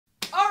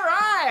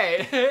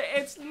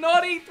It's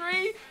not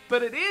E3,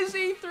 but it is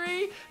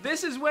E3.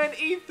 This is when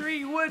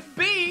E3 would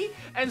be,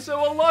 and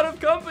so a lot of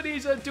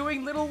companies are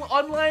doing little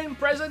online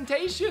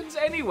presentations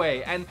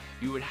anyway, and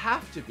you would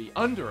have to be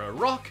under a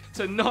rock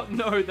to not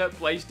know that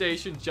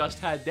PlayStation just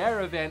had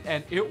their event,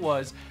 and it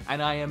was,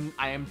 and I am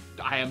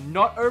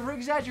not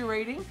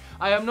over-exaggerating,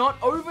 I am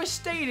not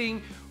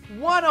overstating,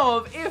 one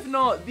of, if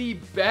not the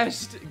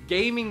best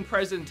gaming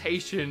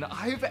presentation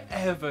I've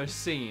ever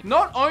seen.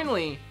 Not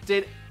only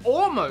did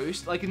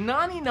almost like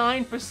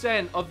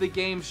 99% of the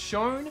games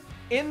shown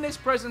in this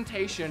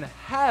presentation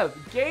have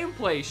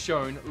gameplay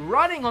shown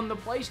running on the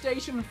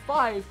PlayStation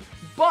 5,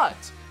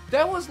 but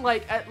there was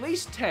like at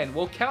least 10,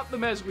 we'll count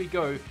them as we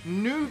go,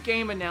 new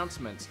game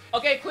announcements.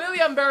 Okay,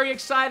 clearly I'm very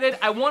excited.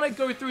 I want to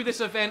go through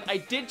this event. I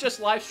did just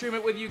live stream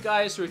it with you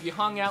guys, so if you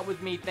hung out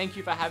with me, thank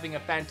you for having a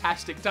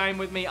fantastic time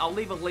with me. I'll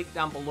leave a link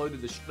down below to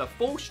the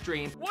full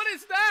stream. What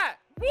is that?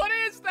 What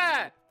is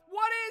that?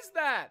 What is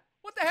that?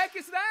 What the heck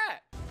is that?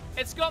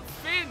 It's got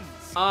fins.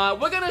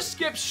 We're gonna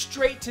skip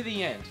straight to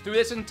the end. Through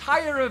this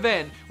entire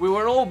event, we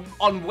were all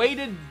on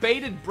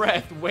bated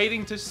breath,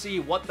 waiting to see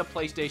what the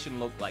PlayStation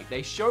looked like.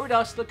 They showed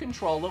us the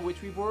controller,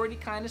 which we've already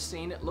kind of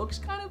seen. It looks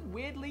kind of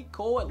weirdly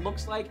cool. It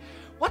looks like,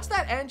 what's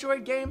that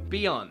Android game?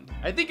 Beyond.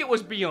 I think it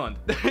was Beyond.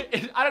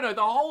 I don't know,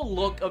 the whole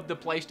look of the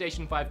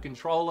PlayStation 5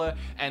 controller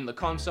and the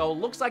console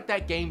looks like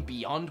that game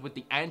Beyond with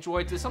the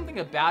androids. There's something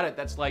about it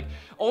that's like,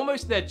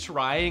 almost they're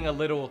trying a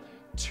little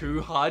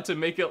too hard to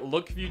make it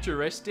look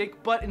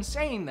futuristic, but in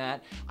saying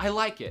that, I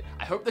like it.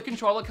 I hope the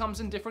controller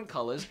comes in different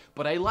colors,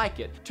 but I like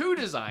it. Two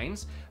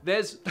designs.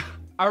 There's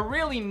a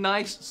really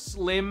nice,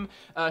 slim,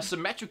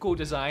 symmetrical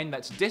design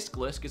that's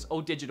discless, because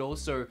all digital,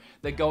 so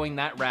they're going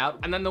that route.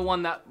 And then the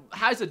one that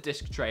has a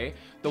disc tray,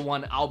 the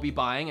one I'll be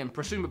buying, and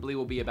presumably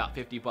will be about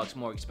 50 bucks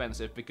more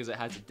expensive because it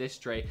has a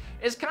disc tray,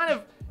 is it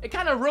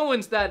kind of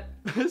ruins that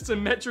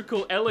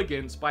symmetrical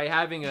elegance by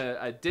having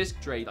a disc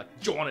tray like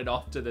drawn it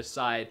off to the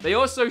side. They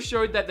also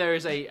showed that there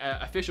is a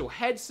official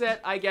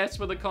headset, I guess,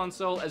 for the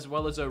console, as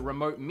well as a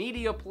remote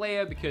media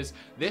player, because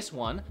this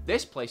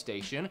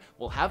PlayStation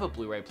will have a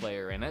Blu-ray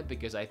player in it,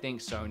 because I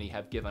think Sony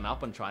have given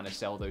up on trying to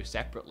sell those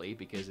separately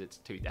because it's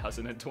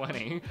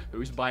 2020.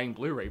 Who's buying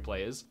Blu-ray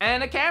players?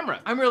 And a camera.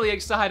 I'm really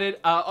excited.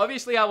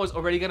 Obviously, I was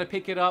already gonna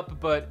pick it up,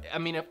 but I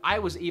mean, if I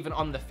was even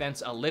on the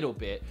fence a little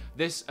bit,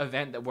 this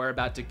event that we're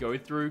about to go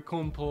through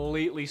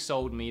completely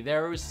sold me.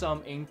 There is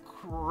some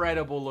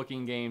incredible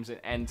looking games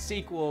and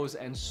sequels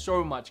and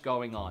so much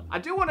going on. I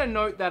do want to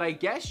note that I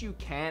guess you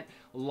can't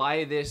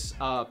lie this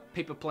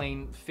paper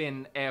plane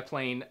fin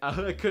airplane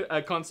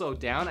console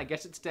down. I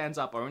guess it stands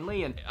up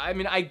only, and I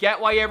mean, I get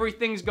why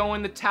everything's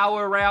going the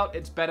tower route.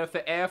 It's better for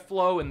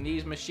airflow, and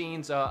these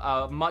machines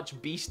are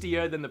much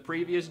beastier than the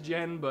previous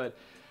gen, but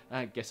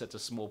I guess that's a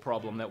small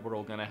problem that we're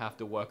all gonna have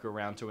to work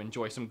around to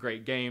enjoy some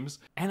great games.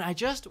 And I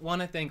just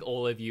want to thank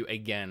all of you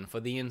again for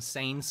the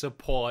insane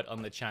support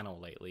on the channel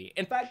lately.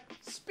 In fact,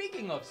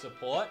 speaking of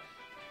support,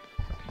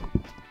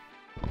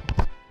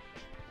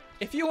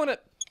 if you want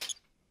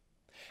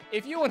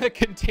to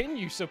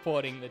continue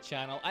supporting the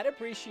channel, I'd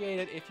appreciate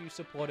it if you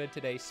supported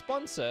today's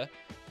sponsor,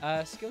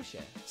 Skillshare.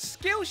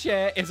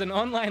 Skillshare is an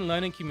online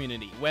learning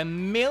community where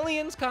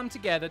millions come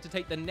together to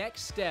take the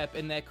next step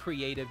in their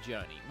creative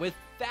journey, with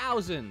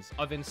thousands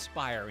of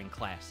inspiring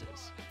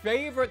classes.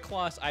 Favorite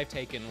class I've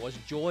taken was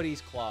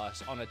Jordy's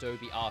class on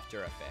Adobe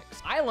After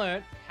Effects. I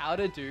learned how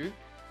to do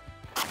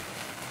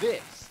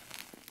this.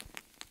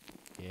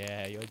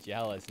 Yeah, you're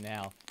jealous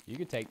now. You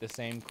could take the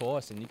same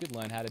course and you could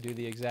learn how to do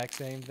the exact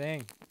same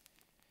thing.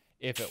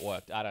 If it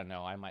worked, I don't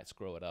know, I might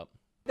screw it up.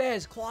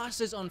 There's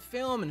classes on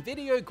film and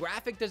video,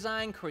 graphic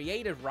design,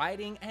 creative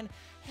writing, and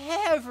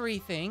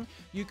everything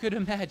you could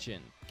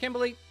imagine.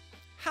 Kimberly,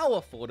 how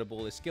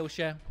affordable is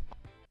Skillshare?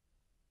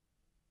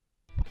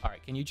 All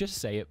right, can you just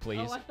say it,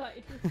 please? Oh, I thought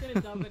you were just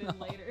gonna dub it in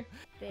later.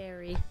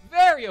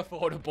 Very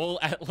affordable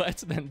at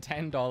less than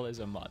 $10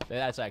 a month.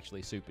 That's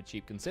actually super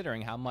cheap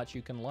considering how much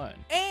you can learn.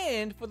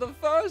 And for the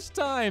first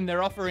time,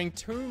 they're offering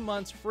 2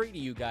 months free to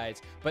you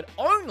guys, but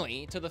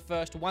only to the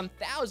first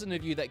 1,000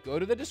 of you that go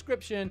to the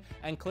description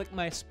and click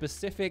my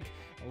specific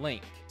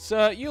link.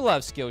 Sir, you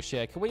love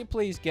Skillshare. Can we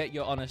please get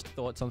your honest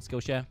thoughts on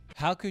Skillshare?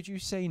 How could you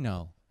say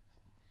no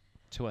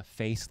to a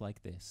face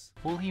like this?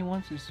 All he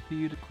wants is for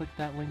you to click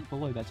that link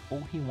below. That's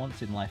all he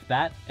wants in life.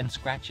 That and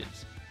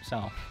scratches.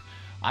 So,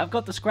 I've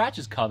got the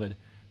scratches covered.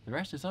 The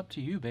rest is up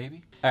to you,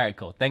 baby. All right,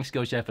 cool. Thanks,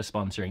 Skillshare, for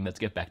sponsoring. Let's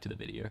get back to the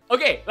video.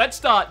 Okay, let's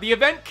start. The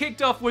event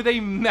kicked off with a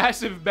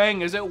massive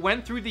bang as it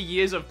went through the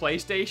years of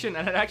PlayStation,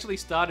 and it actually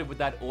started with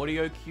that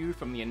audio cue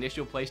from the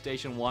initial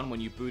PlayStation 1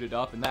 when you booted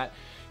up, and that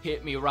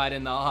hit me right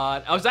in the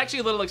heart. I was actually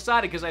a little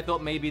excited because I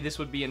thought maybe this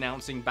would be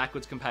announcing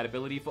backwards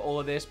compatibility for all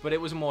of this, but it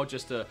was more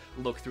just a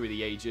look through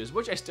the ages,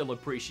 which I still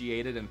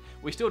appreciated, and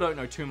we still don't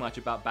know too much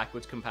about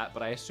backwards compat,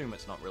 but I assume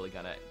it's not really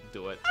gonna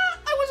do it.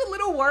 I was a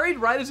little worried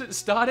right as it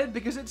started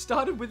because it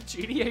started with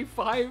GTA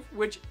 5,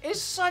 which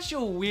is such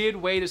a weird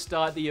way to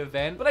start the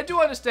event, but I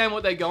do understand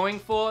what they're going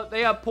for.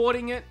 They are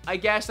porting it. I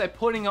guess they're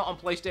putting it on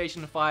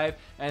PlayStation 5,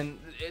 and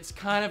it's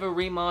kind of a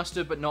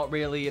remaster, but not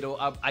really.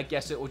 I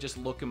guess it will just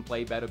look and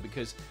play better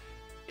because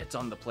it's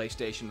on the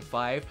PlayStation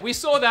 5. We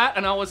saw that,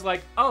 and I was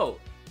like, oh,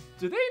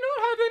 do they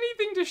not have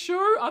anything to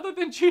show other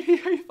than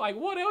GTA 5?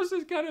 What else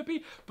is gonna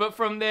be? But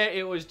from there,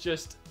 it was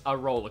just a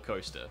roller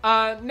coaster.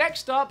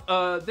 Next up,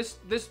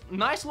 this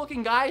nice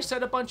looking guy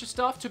said a bunch of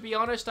stuff. To be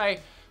honest, I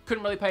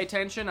couldn't really pay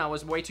attention. I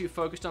was way too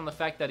focused on the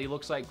fact that he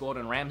looks like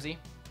Gordon Ramsay.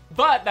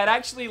 But that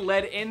actually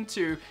led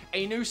into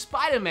a new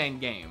Spider-Man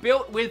game,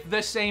 built with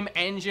the same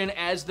engine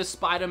as the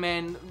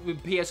Spider-Man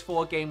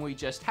PS4 game we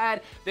just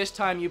had. This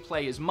time you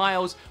play as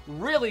Miles.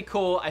 Really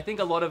cool. I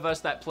think a lot of us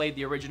that played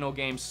the original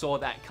game saw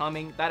that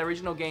coming. That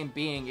original game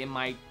being in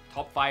my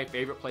top 5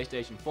 favorite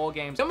PlayStation 4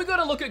 games. Then we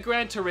gotta look at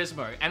Gran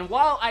Turismo, and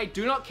while I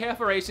do not care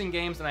for racing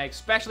games, and I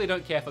especially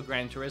don't care for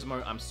Gran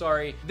Turismo, I'm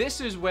sorry, this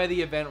is where the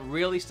event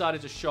really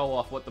started to show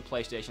off what the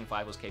PlayStation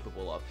 5 was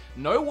capable of.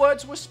 No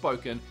words were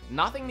spoken,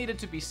 nothing needed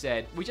to be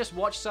said, we just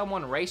watched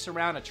someone race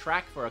around a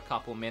track for a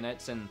couple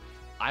minutes, and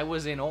I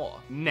was in awe.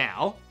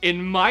 Now,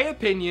 in my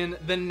opinion,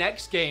 the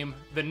next game,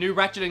 the new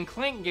Ratchet &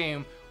 Clank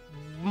game,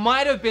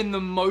 might have been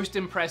the most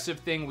impressive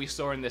thing we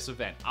saw in this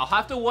event. I'll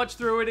have to watch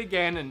through it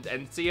again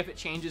and see if it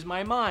changes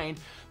my mind,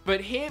 but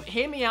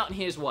hear me out, and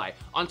here's why.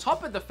 On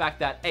top of the fact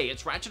that, A,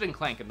 it's Ratchet &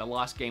 Clank and the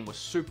last game was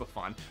super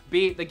fun,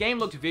 B, the game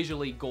looked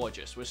visually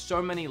gorgeous with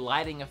so many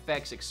lighting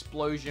effects,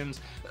 explosions,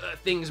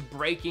 things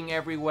breaking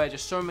everywhere,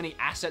 just so many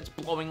assets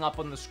blowing up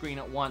on the screen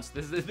at once.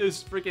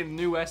 This freaking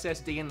new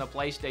SSD in the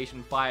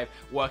PlayStation 5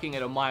 working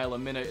at a mile a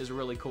minute is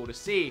really cool to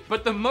see.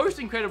 But the most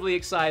incredibly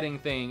exciting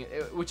thing,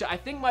 which I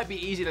think might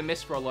be easy to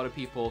miss for a lot of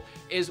people,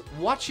 is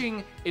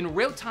watching in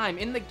real time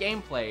in the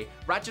gameplay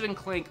Ratchet &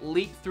 Clank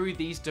leap through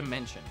these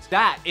dimensions.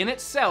 That in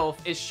itself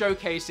is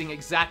showcasing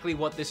exactly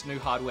what this new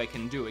hardware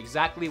can do,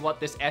 exactly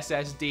what this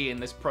SSD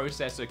and this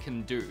processor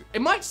can do.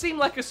 It might seem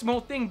like a small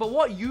thing, but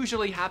what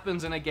usually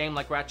happens in a game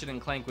like Ratchet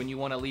 & Clank when you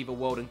want to leave a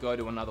world and go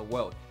to another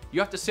world? You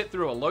have to sit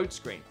through a load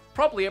screen.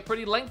 Probably a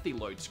pretty lengthy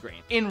load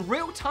screen. In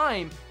real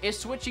time, it's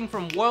switching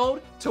from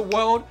world to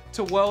world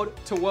to world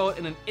to world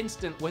in an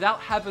instant without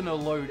having to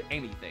load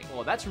anything.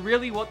 Well, that's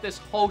really what this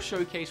whole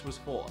showcase was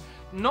for.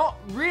 Not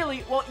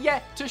really, well,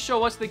 yeah, to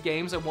show us the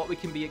games and what we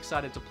can be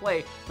excited to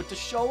play, but to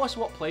show us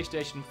what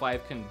PlayStation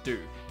 5 can do.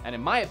 And in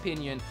my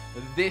opinion,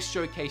 this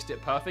showcased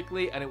it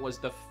perfectly, and it was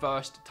the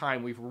first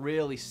time we've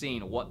really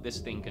seen what this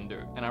thing can do.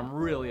 And I'm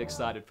really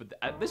excited for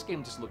this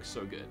game just looks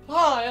so good.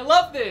 Oh, I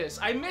love this.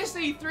 I miss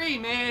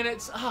E3, man.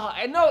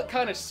 I know it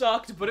kind of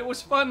sucked, but it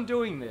was fun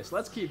doing this.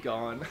 Let's keep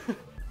going.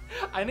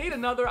 I need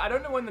another, I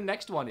don't know when the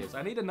next one is.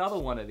 I need another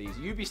one of these.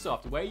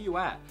 Ubisoft, where are you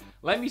at?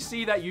 Let me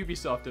see that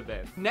Ubisoft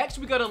event. Next,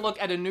 we gotta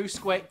look at a new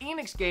Square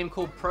Enix game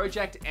called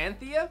Project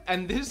Anthea,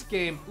 and this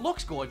game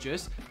looks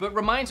gorgeous, but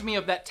reminds me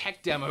of that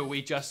tech demo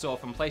we just saw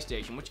from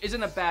PlayStation, which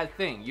isn't a bad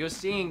thing. You're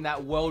seeing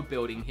that world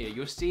building here.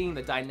 You're seeing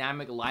the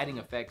dynamic lighting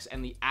effects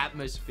and the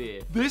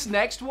atmosphere. This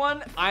next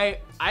one, I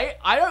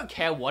don't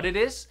care what it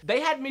is.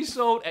 They had me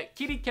sold at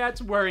kitty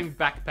cats wearing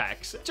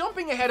backpacks.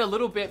 Jumping ahead a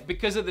little bit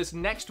because of this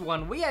next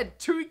one, we had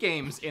 2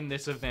 games in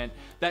this event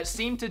that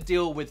seemed to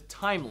deal with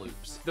time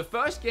loops. The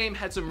first game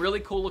had some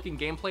really cool looking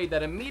gameplay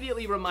that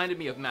immediately reminded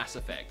me of Mass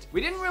Effect. We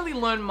didn't really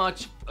learn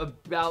much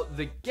about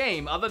the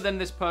game other than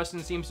this person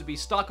seems to be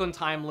stuck on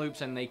time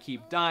loops and they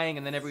keep dying,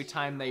 and then every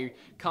time they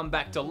come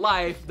back to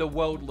life, the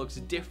world looks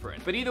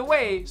different. But either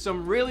way,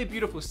 some really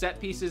beautiful set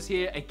pieces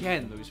here.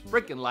 Again, those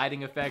freaking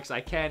lighting effects,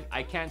 I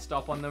can't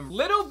stop on them.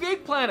 Little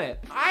Big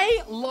Planet.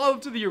 I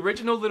loved the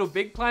original Little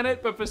Big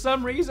Planet, but for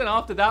some reason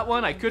after that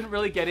one, I couldn't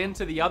really get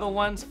into the other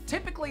ones.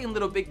 Typically in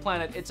Little Big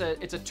Planet, it's a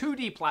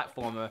 2D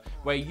platformer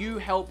where you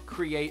help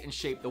create and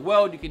shape the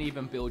world. You can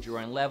even build your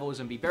own levels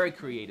and be very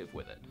creative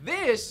with it.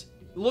 This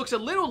looks a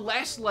little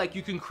less like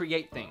you can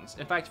create things.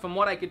 In fact, from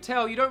what I could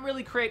tell, you don't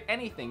really create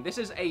anything. This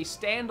is a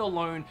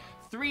standalone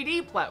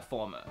 3D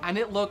platformer, and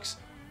it looks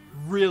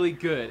really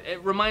good.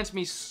 It reminds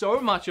me so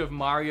much of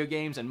Mario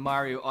games and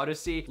Mario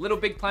Odyssey. Little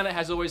Big Planet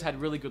has always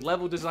had really good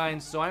level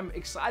designs, so I'm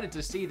excited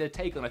to see their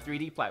take on a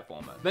 3D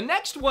platformer. The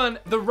next one,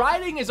 the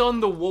writing is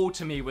on the wall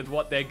to me with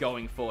what they're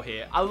going for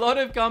here. A lot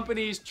of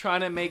companies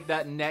trying to make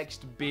that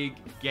next big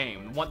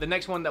game. The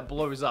next one that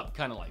blows up,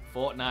 kind of like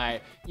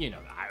Fortnite, you know,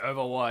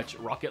 Overwatch,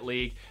 Rocket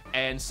League,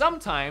 and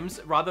sometimes,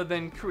 rather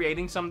than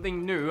creating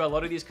something new, a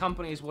lot of these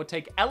companies will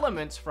take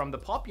elements from the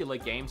popular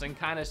games and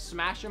kind of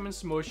smash them and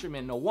smoosh them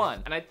into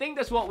one. And I think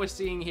that's what we're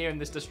seeing here in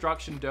this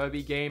Destruction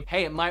Derby game.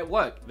 Hey, it might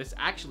work. This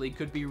actually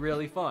could be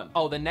really fun.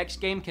 Oh, the next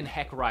game can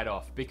heck right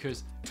off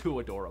because too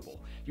adorable.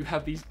 You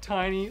have these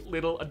tiny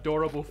little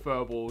adorable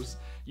furballs.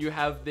 You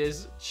have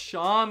this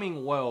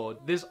charming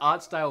world. This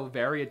art style,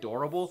 very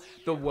adorable.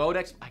 The world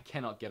I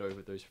cannot get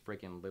over those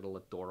freaking little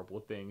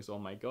adorable things. Oh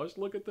my gosh,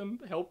 look at them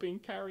helping,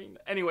 carrying.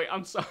 Anyway,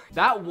 I'm sorry.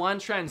 That one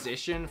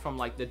transition from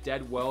like the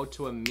dead world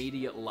to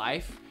immediate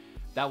life,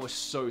 that was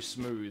so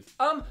smooth.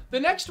 The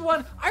next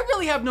one, I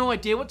really have no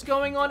idea what's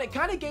going on. It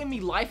kind of gave me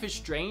Life is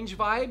Strange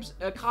vibes,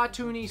 a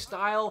cartoony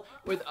style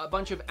with a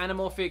bunch of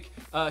anamorphic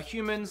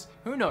humans.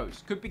 Who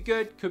knows? Could be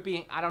good, could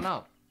be, I don't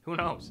know. Who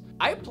knows?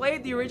 I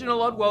played the original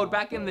Oddworld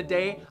back in the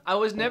day. I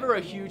was never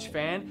a huge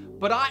fan,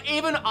 but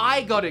even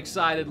I got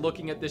excited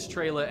looking at this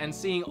trailer and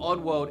seeing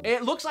Oddworld.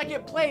 It looks like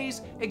it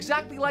plays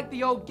exactly like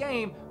the old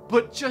game,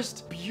 but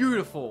just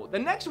beautiful. The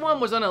next one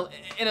was in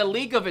a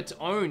league of its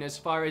own as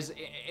far as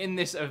in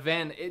this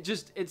event.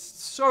 It's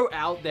so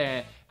out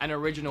there and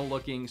original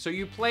looking. So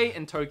you play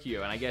in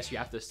Tokyo, and I guess you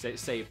have to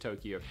save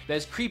Tokyo.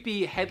 There's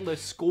creepy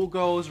headless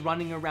schoolgirls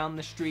running around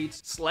the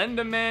streets.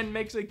 Slender Man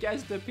makes a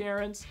guest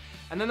appearance.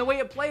 And then the way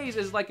it plays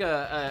is like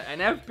an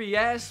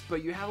FPS,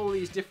 but you have all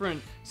these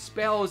different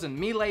spells and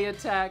melee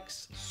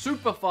attacks.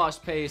 Super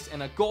fast paced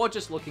and a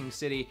gorgeous looking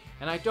city.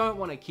 And I don't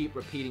want to keep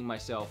repeating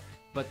myself,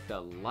 but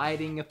the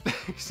lighting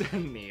effects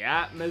and the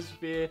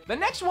atmosphere. The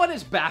next one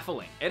is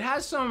baffling. It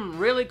has some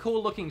really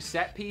cool looking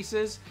set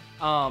pieces,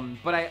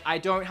 but I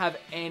don't have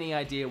any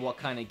idea what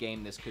kind of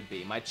game this could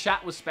be. My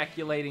chat was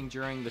speculating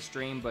during the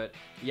stream, but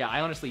yeah,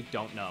 I honestly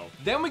don't know.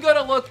 Then we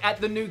gotta look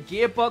at the new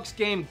Gearbox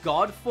game,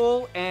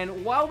 Godfall,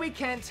 and while we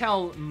can't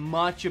tell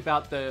much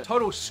about the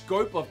total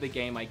scope of the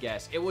game, I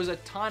guess, it was a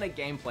ton of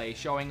gameplay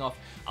showing off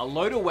a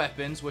load of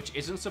weapons, which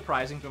isn't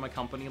surprising from a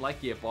company like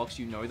Gearbox.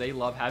 You know they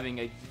love having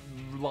a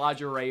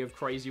large array of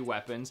crazy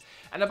weapons,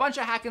 and a bunch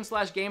of hack and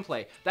slash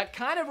gameplay that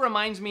kind of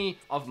reminds me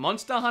of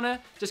Monster Hunter,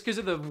 just because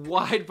of the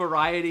wide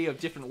variety of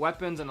different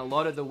weapons and a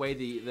lot of the way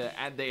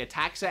the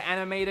attacks are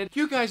animated.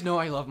 You guys know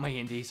I love my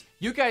indies.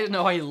 You guys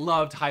know I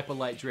loved Hyper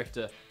Light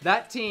Drifter.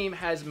 That team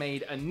has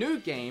made a new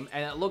game,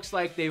 and it looks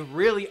like they've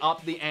really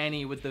upped the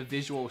ante with the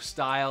visual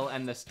style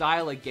and the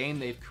style of game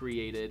they've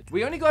created.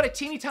 We only got a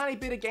teeny tiny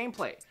bit of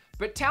gameplay,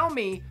 but tell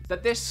me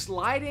that this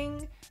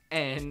sliding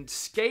and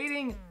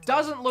skating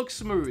doesn't look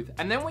smooth.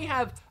 And then we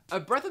have a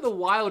Breath of the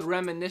Wild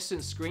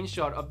reminiscent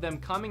screenshot of them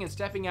coming and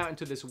stepping out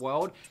into this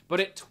world, but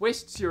it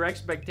twists your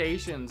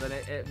expectations and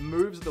it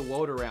moves the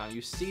world around.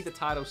 You see the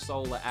title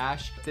Solar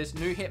Ash. This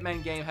new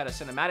Hitman game had a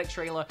cinematic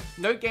trailer.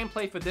 No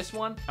gameplay for this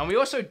one. And we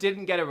also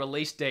didn't get a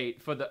release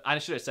date for I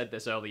should have said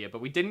this earlier, but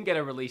we didn't get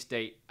a release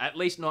date, at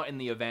least not in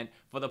the event,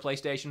 for the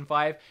PlayStation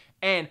 5.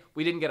 And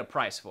we didn't get a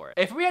price for it.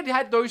 If we had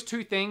had those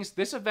two things,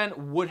 this event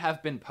would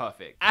have been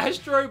perfect.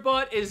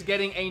 Astrobot is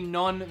getting a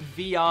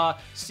non-VR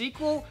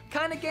sequel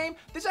kind of game.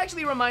 This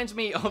actually reminds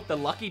me of the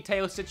Lucky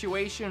Tale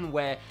situation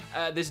where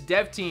this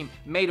dev team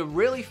made a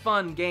really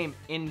fun game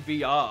in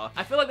VR.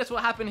 I feel like that's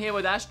what happened here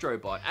with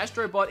Astrobot.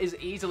 Astrobot is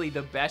easily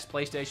the best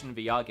PlayStation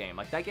VR game.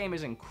 Like, that game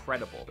is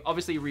incredible.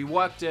 Obviously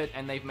reworked it,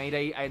 and they've made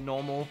a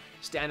normal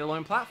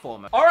standalone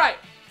platformer. All right,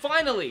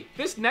 finally,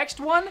 this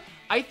next one,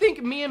 I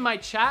think me and my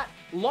chat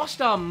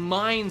lost our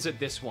minds at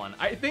this one.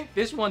 I think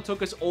this one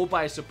took us all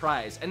by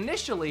surprise.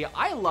 Initially,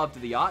 I loved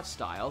the art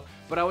style,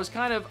 but I was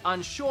kind of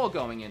unsure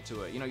going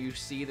into it. You know, you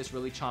see this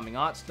really charming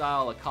art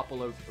style, a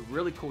couple of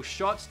really cool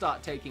shots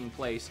start taking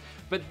place,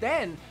 but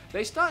then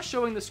they start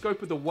showing the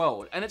scope of the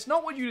world, and it's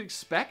not what you'd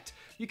expect.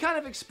 You kind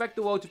of expect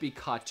the world to be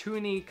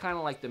cartoony, kind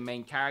of like the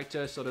main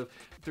character, sort of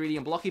 3D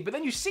and blocky, but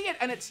then you see it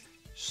and it's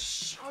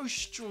so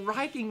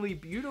strikingly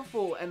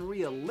beautiful and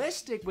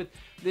realistic with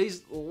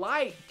these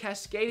light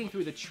cascading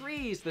through the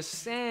trees, the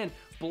sand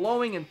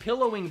blowing and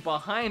pillowing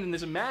behind in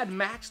this Mad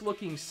Max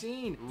looking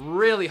scene.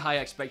 Really high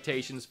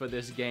expectations for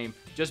this game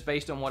just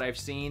based on what I've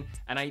seen,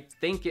 and I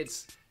think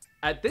it's,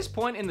 at this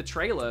point in the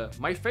trailer,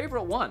 my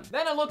favorite one.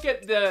 Then I look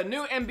at the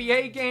new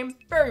NBA game,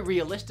 very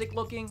realistic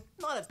looking.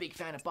 Not a big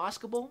fan of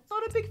basketball,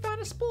 not a big fan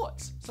of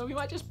sports. So we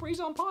might just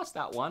breeze on past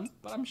that one,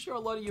 but I'm sure a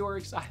lot of you are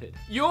excited.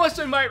 You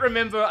also might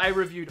remember I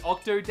reviewed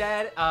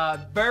Octodad.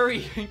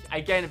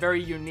 Again, a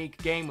very unique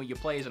game where you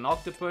play as an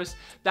octopus.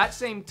 That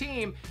same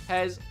team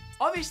has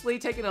obviously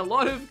taken a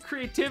lot of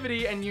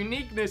creativity and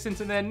uniqueness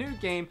into their new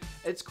game.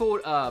 It's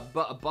called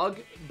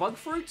Bug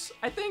Fruits,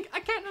 I think? I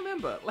can't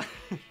remember.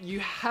 You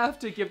have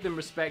to give them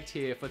respect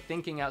here for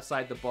thinking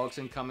outside the box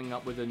and coming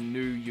up with a new,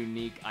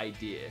 unique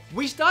idea.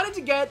 We started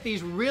to get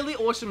these really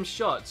awesome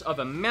shots of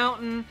a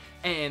mountain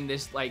and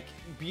this like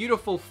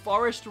beautiful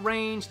forest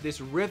range, this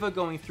river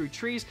going through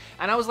trees,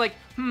 and I was like,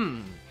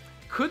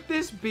 could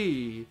this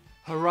be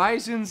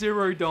Horizon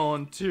Zero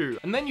Dawn 2?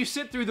 And then you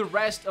sit through the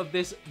rest of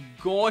this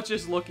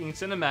gorgeous looking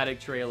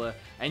cinematic trailer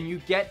and you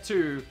get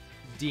to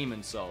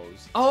Demon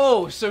Souls.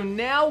 Oh, so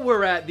now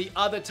we're at the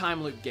other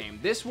time loop game.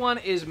 This one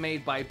is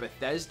made by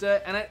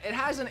Bethesda, and it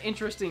has an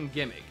interesting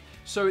gimmick.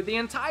 So the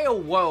entire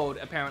world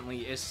apparently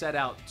is set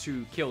out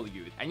to kill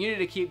you, and you need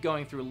to keep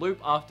going through loop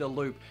after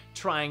loop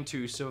trying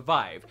to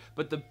survive.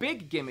 But the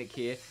big gimmick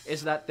here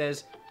is that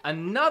there's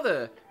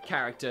another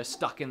character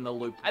stuck in the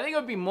loop. I think it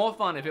would be more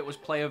fun if it was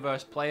player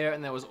versus player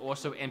and there was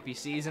also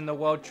NPCs in the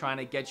world trying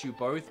to get you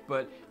both,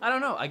 but I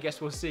don't know, I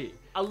guess we'll see.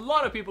 A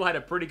lot of people had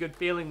a pretty good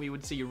feeling we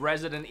would see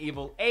Resident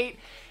Evil 8,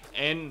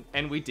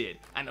 and we did.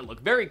 And it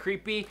looked very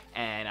creepy,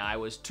 and I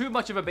was too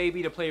much of a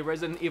baby to play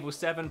Resident Evil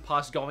 7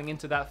 past going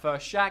into that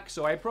first shack,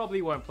 so I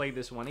probably won't play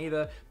this one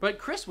either. But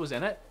Chris was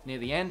in it near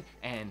the end,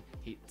 and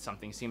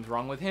something seemed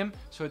wrong with him,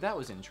 so that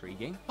was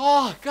intriguing.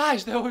 Oh,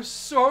 guys, there was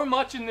so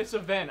much in this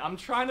event. I'm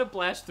trying to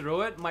blast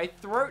through it. My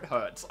throat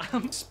hurts.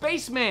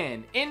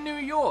 Spaceman in New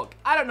York.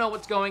 I don't know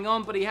what's going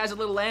on, but he has a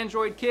little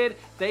android kid.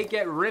 They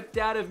get ripped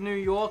out of New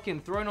York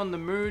and thrown on the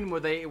moon. Were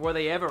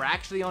they ever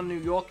actually on New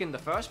York in the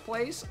first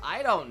place?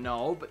 I don't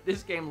know, but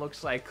this game looks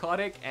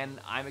psychotic, and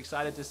I'm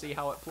excited to see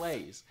how it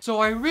plays. So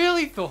I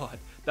really thought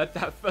that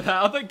the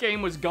other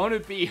game was going to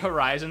be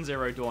Horizon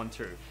Zero Dawn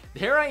 2.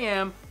 Here I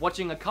am,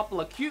 watching a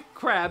couple of cute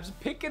crabs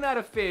picking at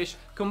a fish,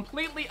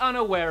 completely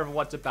unaware of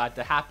what's about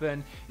to happen,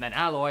 and then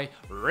Aloy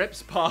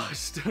rips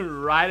past,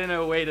 riding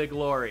her way to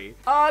glory.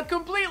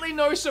 Completely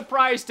no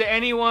surprise to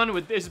anyone,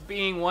 with this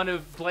being one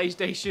of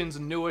PlayStation's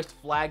newest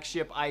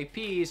flagship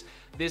IPs.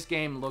 This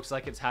game looks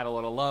like it's had a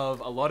lot of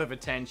love, a lot of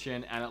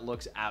attention, and it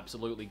looks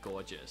absolutely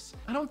gorgeous.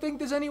 I don't think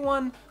there's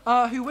anyone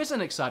who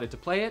isn't excited to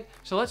play it,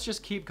 so let's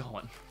just keep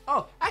going.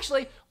 Oh,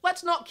 actually,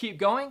 let's not keep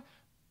going,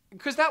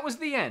 because that was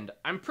the end.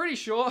 I'm pretty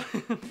sure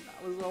that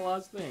was the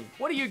last thing.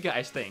 What do you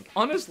guys think?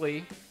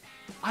 Honestly,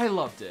 I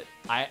loved it.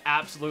 I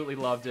absolutely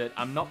loved it.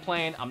 I'm not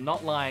playing, I'm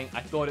not lying. I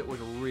thought it was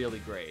really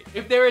great.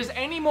 If there is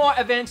any more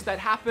events that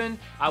happen,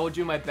 I will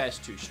do my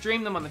best to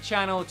stream them on the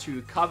channel,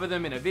 to cover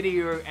them in a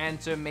video,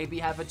 and to maybe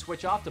have a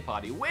Twitch after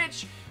party,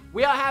 which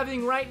we are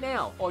having right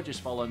now, or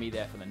just follow me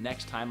there for the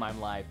next time I'm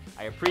live.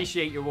 I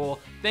appreciate you all.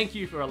 Thank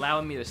you for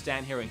allowing me to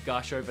stand here and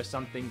gush over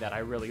something that I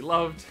really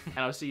loved, and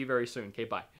I'll see you very soon. Okay, bye.